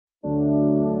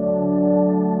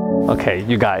Okay,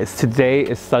 you guys, today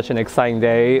is such an exciting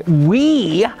day.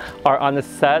 We are on the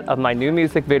set of my new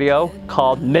music video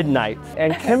called Midnight.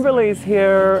 And Kimberly's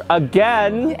here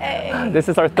again. Yay. This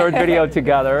is our third video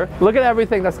together. Look at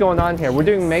everything that's going on here. We're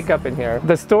doing makeup in here.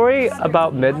 The story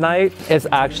about Midnight is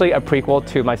actually a prequel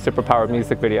to my Superpower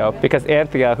music video because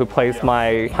Anthia, who plays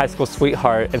my high school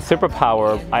sweetheart in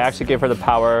Superpower, I actually gave her the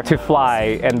power to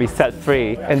fly and be set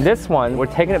free. In this one, we're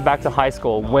taking it back to high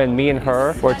school when me and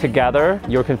her were together.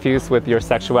 You're confused with your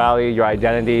sexuality, your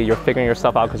identity, you're figuring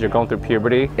yourself out because you're going through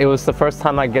puberty. It was the first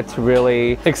time I get to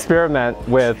really experiment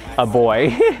with a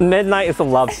boy. Midnight is a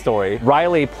love story.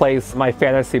 Riley plays my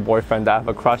fantasy boyfriend that I have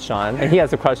a crush on, and he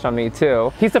has a crush on me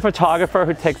too. He's the photographer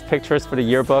who takes pictures for the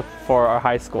yearbook for our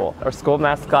high school. Our school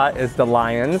mascot is the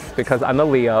Lions because I'm a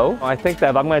Leo. I think that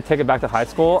if I'm going to take it back to high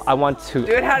school, I want to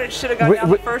do it how it should have gone down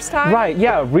the first time? Right,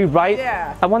 yeah, rewrite.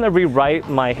 Yeah. I want to rewrite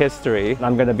my history.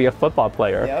 I'm going to be a football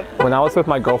player. Yep. When I was with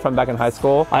my girlfriend back in high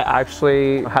school, I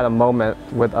actually had a moment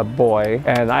with a boy,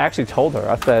 and I actually told her,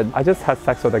 I said, I just had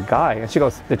sex with a guy. And she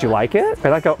goes, did you like it?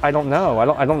 And I go, I don't know.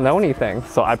 I don't know anything.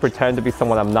 So I pretend to be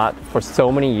someone I'm not for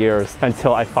so many years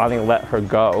until I finally let her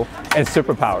go. And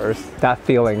Superpowers, that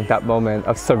feeling, that moment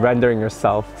of surrendering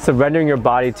yourself, surrendering your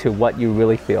body to what you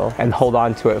really feel and hold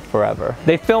on to it forever.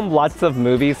 They filmed lots of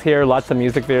movies here, lots of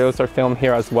music videos are filmed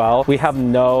here as well. We have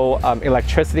no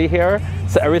electricity here,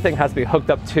 so everything has to be hooked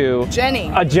up to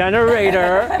a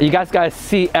generator. You guys gotta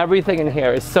see everything in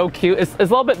here. It's so cute. It's a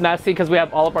little bit messy because we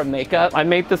have all of our makeup. I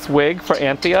made this wig for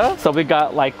Anthia. So we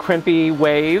got like crimpy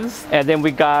waves, and then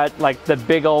we got like the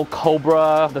big old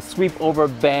cobra, the sweep over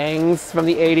bangs from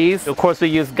the 80s. Of course we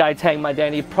use Tang My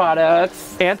Dandy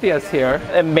products. Anthia's here.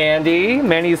 And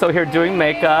Mandy's over here doing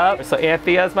makeup. So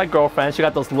Anthia is my girlfriend. She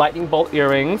got those lightning bolt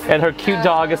earrings, and her cute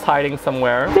dog is hiding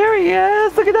somewhere. There he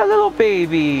is. Look at that little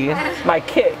baby. My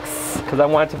kicks, because I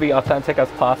want it to be authentic as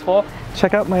possible.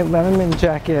 Check out my Letterman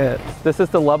jacket. This is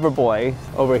the lover boy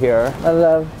over here. I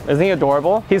love. Isn't he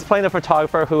adorable? He's playing the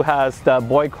photographer who has the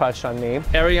boy crush on me.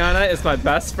 Ariana is my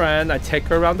best friend. I take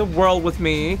her around the world with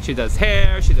me. She does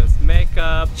hair, she does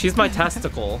makeup. She's my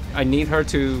testicle. I need her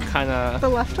to kind of... The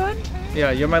left one?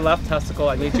 Yeah, you're my left testicle.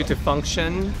 I need you to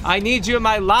function. I need you in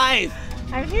my life.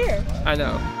 I'm here. I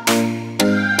know.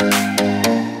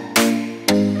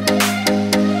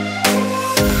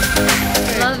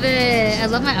 Love it. I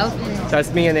love my outfit.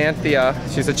 That's me and Anthia.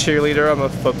 She's a cheerleader. I'm a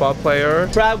football player.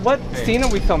 Brad, what scene are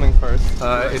we filming first?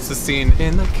 It's the scene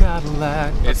in the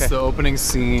Cadillac. It's the opening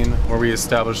scene where we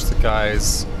establish the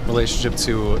guy's relationship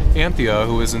to Anthia,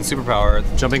 who is in Superpower,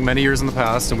 jumping many years in the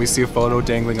past, and we see a photo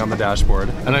dangling on the dashboard.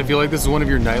 And I feel like this is one of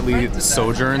your nightly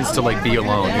sojourns to like be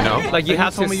alone, you know? Like you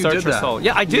have to search your soul.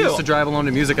 Yeah, I do. You used to drive alone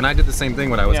to music, and I did the same thing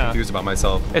when I was confused about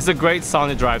myself. It's a great song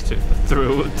to drive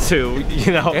through to,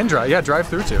 you know. And drive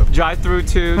through to. Drive through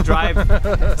to, drive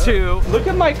to. Look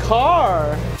at my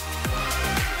car.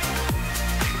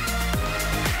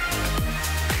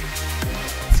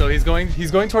 So he's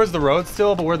going towards the road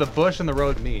still, but where the bush and the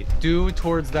road meet. Due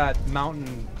towards that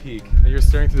mountain peak. And you're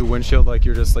staring through the windshield like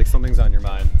you're just like something's on your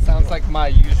mind. Sounds like my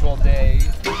usual day.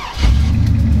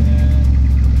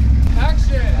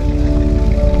 Action!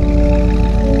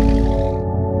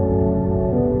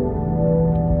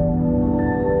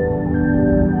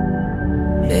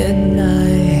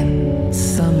 Midnight,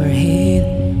 summer heat,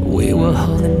 we were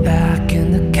holding back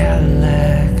in the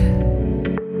Cadillac.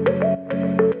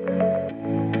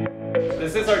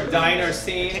 This is our diner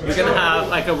scene. We're gonna have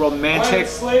like a romantic...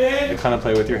 You kind of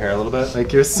play with your hair a little bit.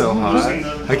 Like you're so hot.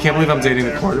 I can't believe I'm dating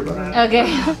the quarterback. Okay.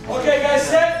 Okay guys,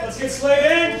 set. Let's get slayed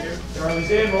in.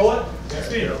 Charlie's in, roll it. Next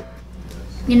video.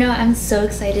 You know, I'm so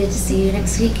excited to see you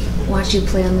next week. Watch you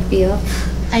play on the field.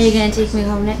 Are you gonna take me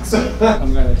home next week?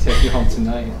 I'm gonna take you home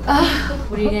tonight.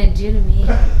 What are you gonna do to me?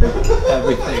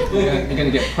 Everything. You're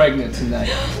gonna get pregnant tonight.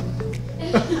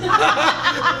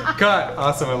 Cut.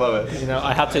 Awesome, I love it. You know,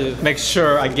 I have to make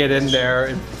sure I get in there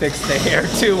and fix the hair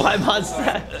too while I'm on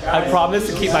set. I promise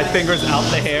to keep my fingers out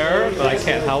the hair, but I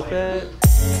can't help it.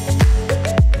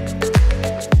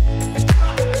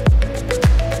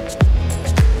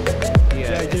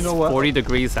 Yeah, you know what? 40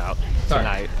 degrees out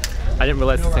tonight. I didn't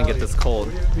realize it's gonna get this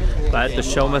cold, but the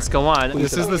show must go on.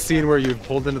 This is the scene where you've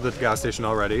pulled into the gas station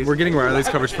already. We're getting Riley's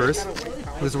coverage first.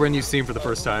 This is when you see him for the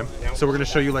first time. So we're gonna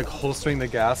show you like holstering the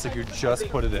gas like you just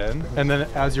put it in. And then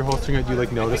as you're holstering it, you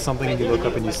like notice something and you look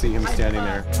up and you see him standing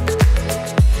there.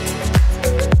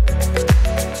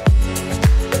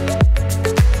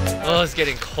 Oh, it's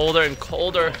getting colder and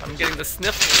colder. I'm getting the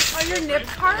sniffles. Are your nips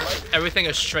hard? Everything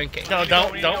is shrinking. No,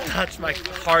 don't touch my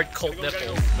hard, cold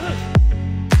nipples.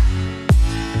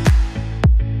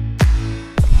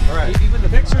 All right, even the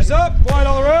pictures up, wide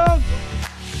all around.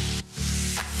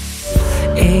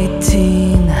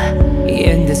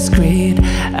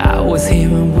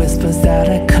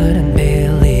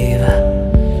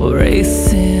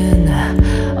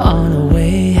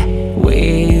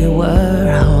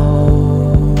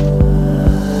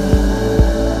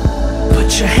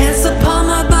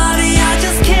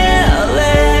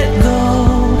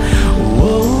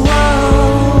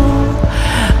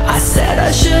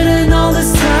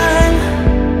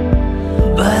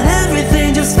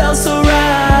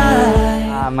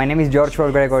 My name is George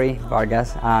Gregory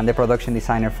Vargas. I'm the production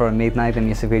designer for Midnight, the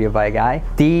music video by Guy.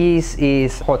 This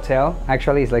is hotel.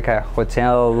 Actually, it's like a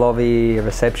hotel lobby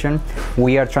reception.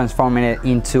 We are transforming it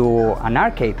into an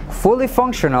arcade, fully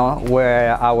functional,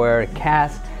 where our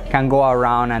cast can go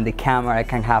around and the camera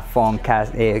can have fun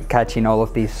catching all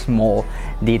of these small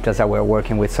details that we're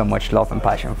working with so much love and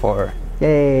passion for.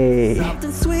 Yay!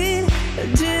 Something sweet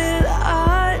did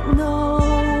I know.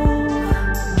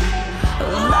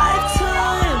 A lifetime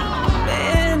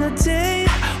in a day.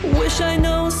 Wish I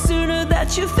know sooner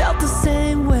that you felt the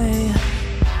same way.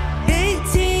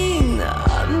 18,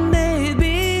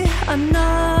 maybe I'm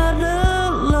not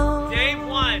alone. Day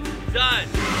 1, done.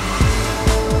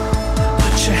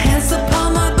 Put your hands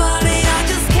upon my body, I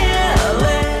just can't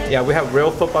let. Yeah, we have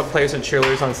real football players and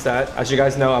cheerleaders on set. As you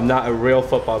guys know, I'm not a real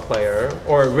football player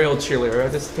or a real cheerleader. I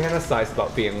just fantasize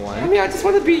about being one. I mean, I just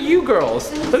want to be you girls.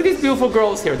 Look at these beautiful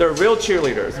girls here. They're real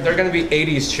cheerleaders. They're going to be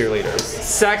 80s cheerleaders.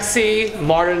 Sexy,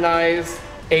 modernized,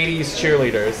 80s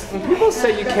cheerleaders. When people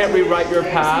say you can't rewrite your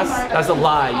past, that's a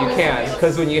lie, you can.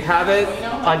 Because when you have it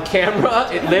on camera,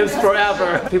 it lives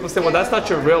forever. People say, well, that's not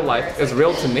your real life. It's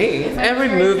real to me. Every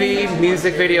movie,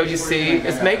 music video you see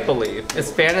is make-believe. It's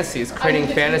fantasies, creating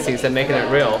fantasies and making it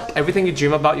real. Everything you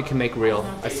dream about, you can make real.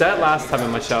 I said it last time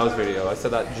in my Showers video. I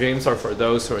said that dreams are for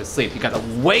those who are asleep. You gotta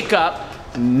wake up,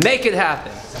 make it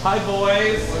happen. Hi,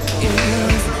 boys.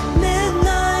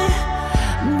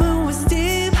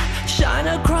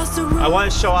 I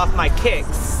want to show off my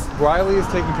kicks. Riley is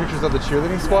taking pictures of the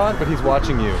cheerleading squad, but he's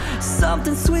watching you.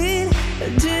 Something sweet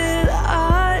did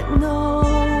I know.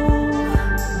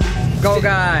 Go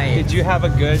Guy! Did you have a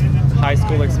good high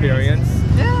school experience?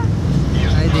 Yeah,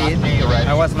 I did.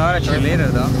 I was not a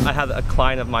cheerleader though. I had a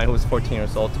client of mine who was 14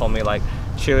 years old told me like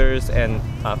cheerleaders and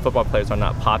football players are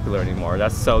not popular anymore.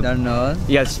 That's so... They're not?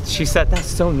 Yes, she said that's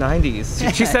so 90s.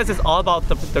 She says it's all about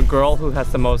the girl who has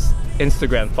the most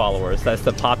Instagram followers. That's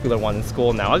the popular one in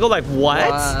school now. I go like,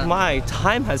 what? My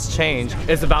time has changed.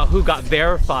 It's about who got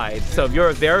verified. So if you're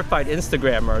a verified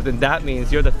Instagrammer, then that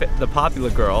means you're the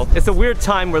popular girl. It's a weird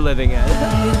time we're living in.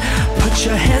 Put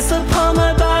your hands upon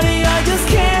my body, I just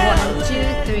can't. 1,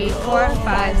 2, 3, 4,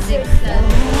 5, 6, 7.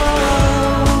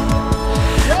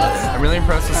 I'm really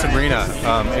impressed with Sabrina,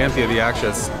 Anthia, the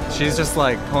actress. She's just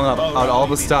like pulling out all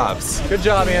the stops. Good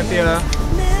job, Anthia.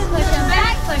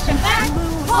 Push him back,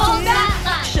 hold that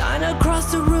line. Shine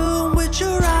across the room with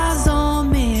your eyes on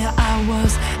me. I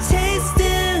was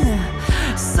tasting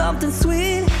something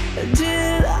sweet.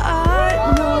 Did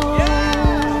I know?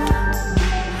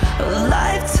 A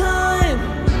lifetime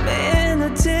in a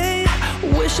day.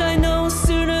 Wish I know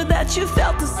sooner that you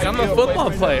felt the same. I'm a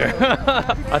football player.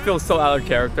 I feel so out of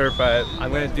character, but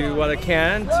I'm gonna do what I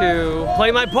can to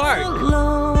play my part.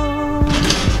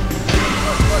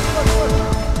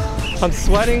 I'm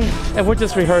sweating and we're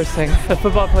just rehearsing. The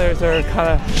football players are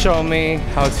kind of showing me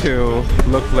how to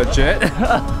look legit.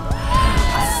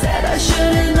 I said I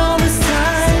shouldn't know this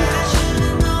time,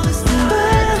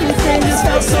 but everything just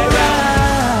felt so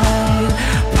right.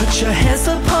 Put your hands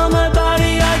upon my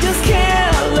body, I just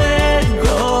can't let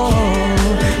go.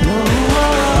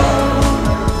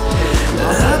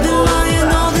 I've been lying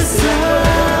all this time.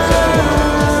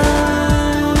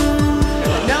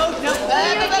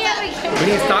 We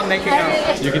need to stop making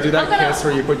out. You can do that kiss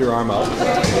where you put your arm up.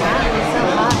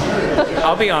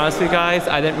 I'll be honest with you guys,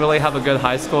 I didn't really have a good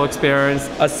high school experience.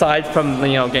 Aside from,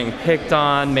 you know, getting picked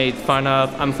on, made fun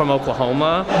of. I'm from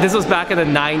Oklahoma. This was back in the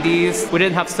 90s. We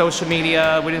didn't have social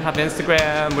media, we didn't have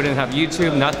Instagram, we didn't have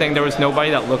YouTube, nothing. There was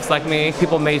nobody that looks like me.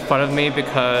 People made fun of me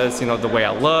because, you know, the way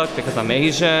I look, because I'm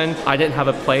Asian. I didn't have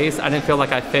a place. I didn't feel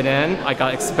like I fit in. I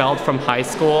got expelled from high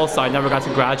school, so I never got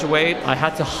to graduate. I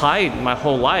had to hide my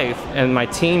whole life in my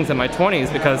teens and my 20s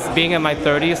because being in my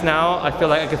 30s now, I feel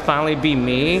like I could finally be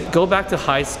me. Go back to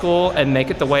high school and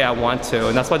make it the way I want to.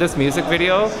 And that's why this music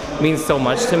video means so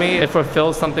much to me. It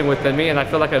fulfills something within me and I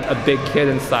feel like a big kid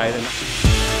inside. Put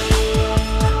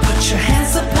your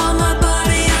hands upon my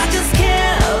body, I just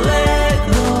can't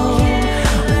let go.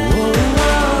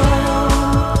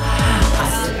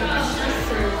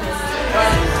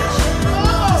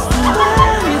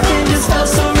 Everything just felt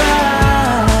so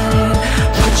right.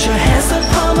 Put your hands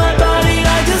upon my body,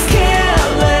 I just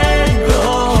can't let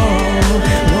go.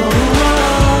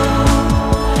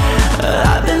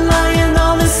 I've been lying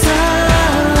all this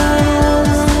time.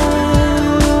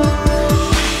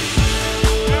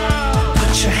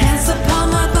 Put your hands upon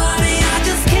my body, I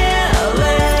just can't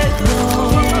let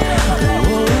go.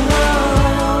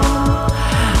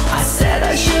 I said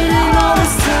I shouldn't all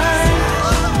this time.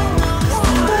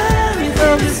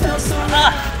 Everything just felt so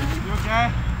right. You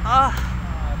okay?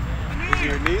 to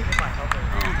your knee?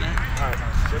 Alright,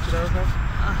 stretch it out, okay?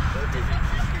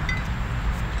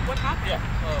 What happened? Yeah.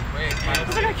 Oh, wait. I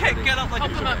was like, I can't get up like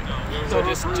a up. So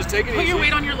just take it easy. Put your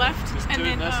weight on your left, and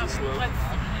then let's...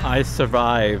 I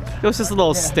survived. It was just a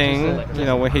little sting, you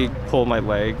know, when he pulled my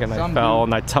leg and I fell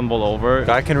and I tumbled over.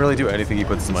 Guy can really do anything he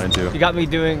puts his mind to. He got me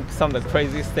doing some of the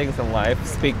craziest things in life.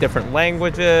 Speak different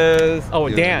languages. Oh,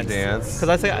 dance. Because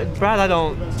I say, Brad, I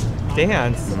don't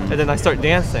dance. And then I start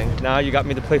dancing. Now you got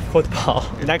me to play football.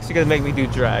 You're next you're gonna make me do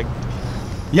drag.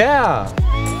 Yeah!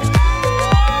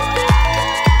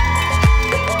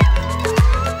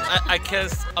 I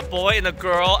kissed a boy and a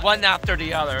girl, one after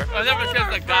the other. I never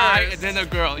kissed a guy and then a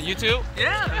girl. You too?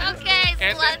 Yeah. Okay,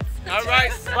 sluts. All right,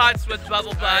 sluts with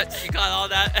bubble butts. You got all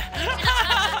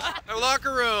that? Our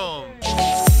locker room.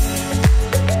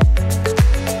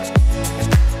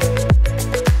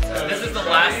 This is the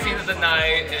last scene of the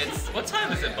night. It's, what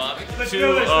time is it, Bobby? Let's do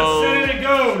this. Let's set it and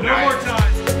go. No more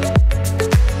time.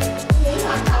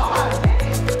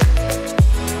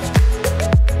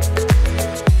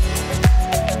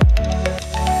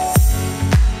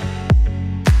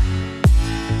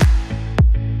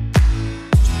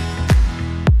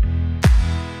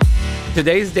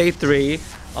 Today's day 3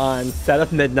 on Set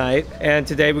of Midnight, and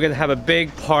today we're gonna have a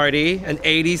big party, an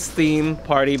 80s theme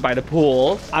party by the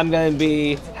pool. I'm gonna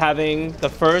be having the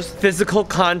first physical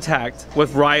contact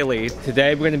with Riley.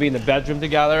 Today we're gonna be in the bedroom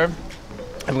together,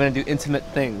 and we're gonna do intimate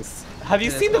things. Have you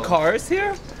seen the cars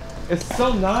here? It's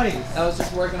so nice. I was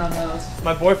just working on those.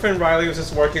 My boyfriend Riley was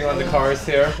just working on the cars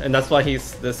here, and that's why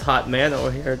he's this hot man over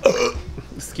here.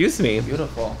 Excuse me.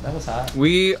 Beautiful. That was hot.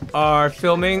 We are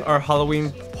filming our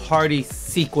Halloween party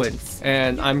sequence,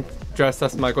 and I'm dressed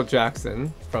as Michael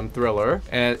Jackson from Thriller,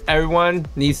 and everyone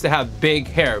needs to have big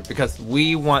hair because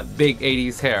we want big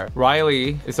 80s hair.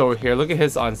 Riley is over here. Look at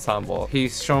his ensemble.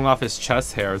 He's showing off his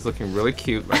chest hair. It's looking really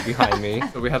cute right behind me.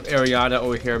 So we have Ariana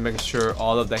over here making sure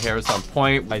all of the hair is on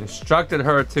point. I instructed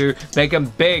her to make them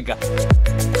big.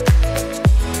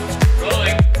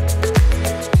 Rolling.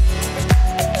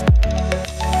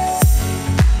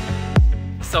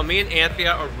 So me and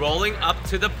Anthia are rolling up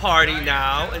to the party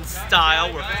now in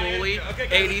style. We're fully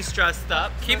 80s dressed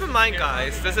up. Keep in mind,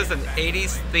 guys, this is an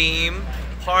 80s theme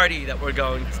party that we're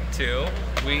going to.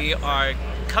 We are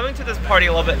coming to this party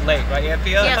a little bit late, right,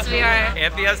 Anthia? Yes, we are.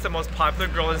 Anthia is the most popular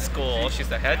girl in school. She's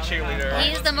the head cheerleader.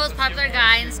 He's the most popular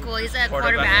guy in school. He's a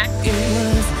quarterback. It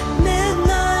was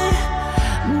midnight,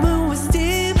 moon was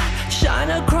deep, shine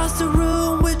across the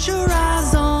room with your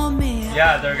eyes on me.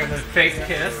 Yeah, they're gonna face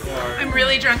kiss. I'm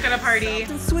really drunk at a party.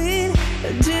 Sweet,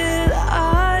 did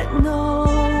I know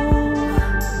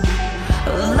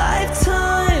a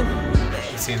lifetime?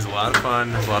 The scene's a lot of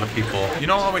fun, there's a lot of people. You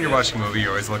know how when you're watching a movie, you're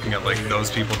always looking at like those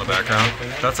people in the background?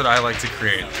 That's what I like to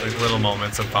create, like little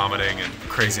moments of vomiting and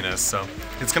craziness, so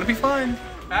it's gonna be fun.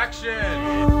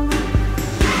 Action!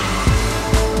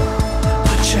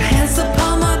 Put your hands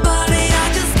upon my body,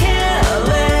 I just can't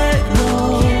let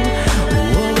go.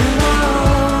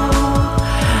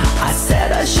 I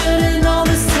said I should've known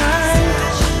this time.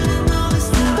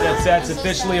 That's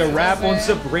officially a wrap on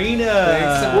Sabrina.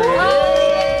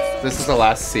 This is the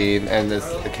last scene, and the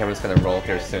camera's gonna roll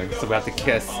here soon, so we have to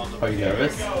kiss. Are you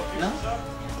nervous? No.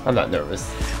 I'm not nervous.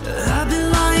 I've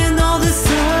been lying all this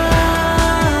time.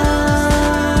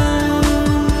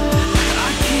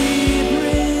 I keep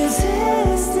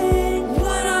resisting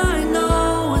what I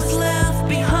know is left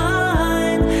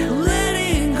behind.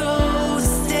 Letting go to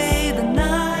stay the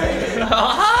night.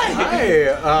 Hi!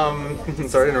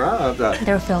 Sorry to interrupt.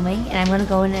 They're filming, and I'm gonna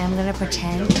go in and I'm gonna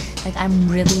pretend like I'm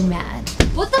really mad.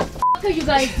 What the f are you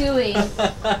guys doing?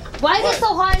 Why is it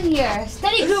so hot in here?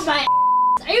 Study group my ass.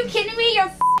 Are you kidding me? You're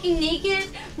f***ing naked?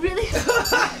 Really?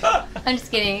 I'm just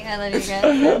kidding. I love you guys.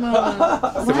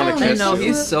 I know,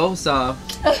 he's so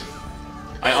soft.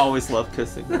 I always love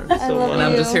kissing her. And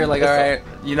I'm just here like, alright.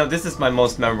 You know, this is my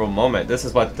most memorable moment. This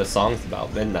is what the song's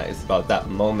about, Midnight. It's about that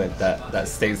moment that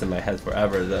stays in my head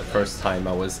forever. The first time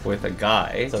I was with a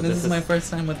guy. So this is my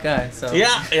first time with guys, so.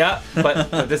 Yeah.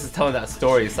 But this is telling that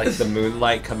story. It's like the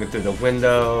moonlight coming through the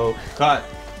window. Cut.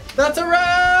 That's a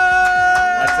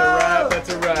wrap! That's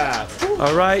a wrap.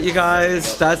 All right, you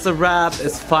guys, that's a wrap.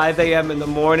 It's 5 a.m. in the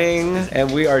morning,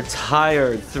 and we are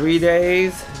tired. 3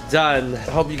 days, done.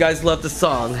 I hope you guys love the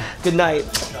song. Good night.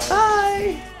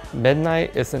 Bye.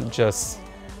 Midnight isn't just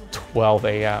 12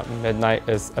 a.m. Midnight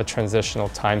is a transitional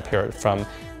time period from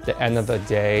the end of the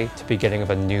day to beginning of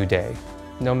a new day.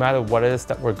 No matter what it is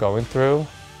that we're going through,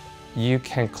 you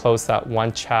can close that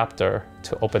one chapter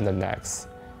to open the next.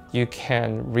 You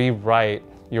can rewrite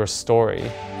your story.